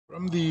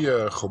From the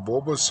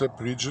Gebobo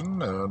sub-region,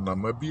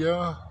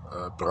 Namibia,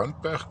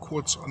 Brandberg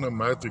quartz on a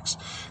matrix.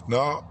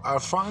 Now, I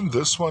find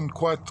this one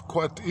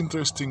quite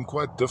interesting,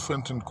 quite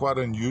different and quite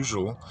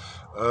unusual.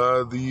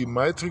 The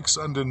matrix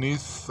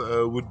underneath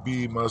would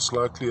be most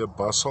likely a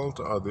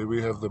basalt. There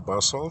we have the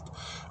basalt.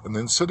 And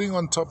then sitting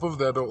on top of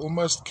that are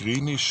almost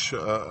greenish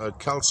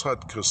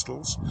calcite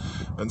crystals.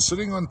 And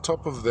sitting on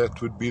top of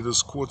that would be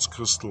this quartz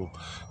crystal.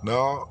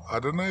 Now, I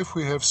don't know if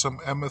we have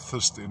some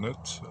amethyst in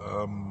it.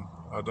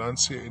 I don't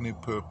see any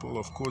purple.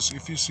 Of course,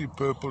 if you see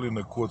purple in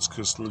a quartz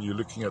crystal, you're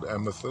looking at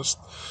amethyst.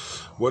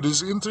 What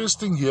is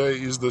interesting here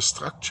is the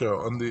structure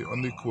on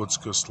the quartz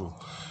crystal.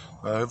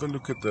 Now have a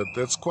look at that.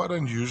 That's quite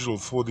unusual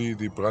for the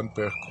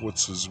Brandberg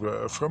quartzes.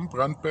 From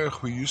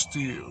Brandberg, we used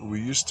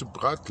to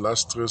bright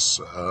lustrous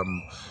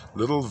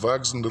little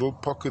vugs and little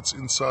pockets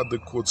inside the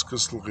quartz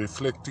crystal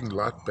reflecting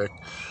light back,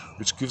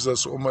 which gives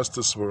us almost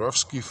a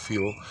Swarovski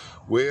feel,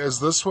 whereas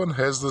this one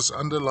has this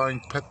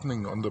underlying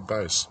patterning on the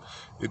base.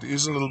 It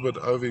is a little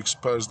bit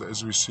overexposed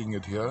as we're seeing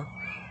it here.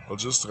 I'll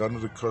just run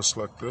it across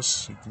like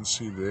this. You can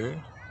see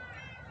there.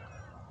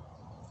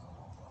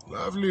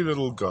 Lovely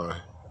little guy.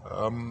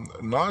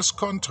 Nice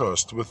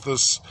contrast with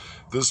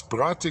this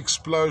bright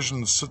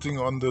explosion sitting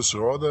on this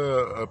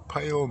rather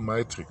pale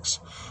matrix.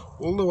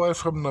 All the way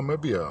from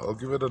Namibia. I'll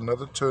give it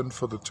another turn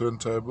for the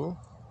turntable.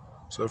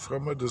 So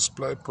from a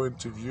display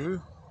point of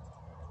view,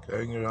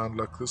 going around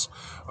like this,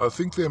 I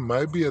think there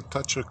may be a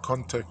touch of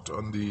contact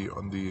on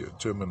the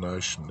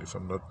termination, if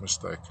I'm not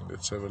mistaken.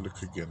 Let's have a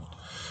look again.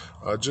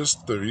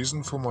 The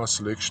reason for my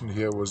selection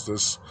here was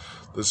this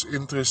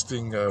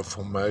interesting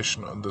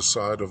formation on the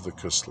side of the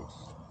crystal.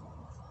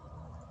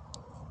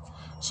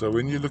 So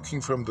when you're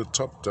looking from the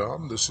top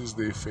down, this is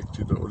the effect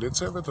you do. Let's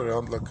have it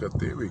around like that.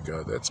 There we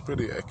go. That's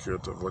pretty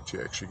accurate of what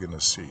you're actually going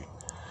to see.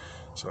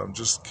 So I'm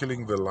just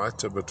killing the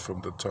light a bit from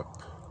the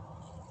top.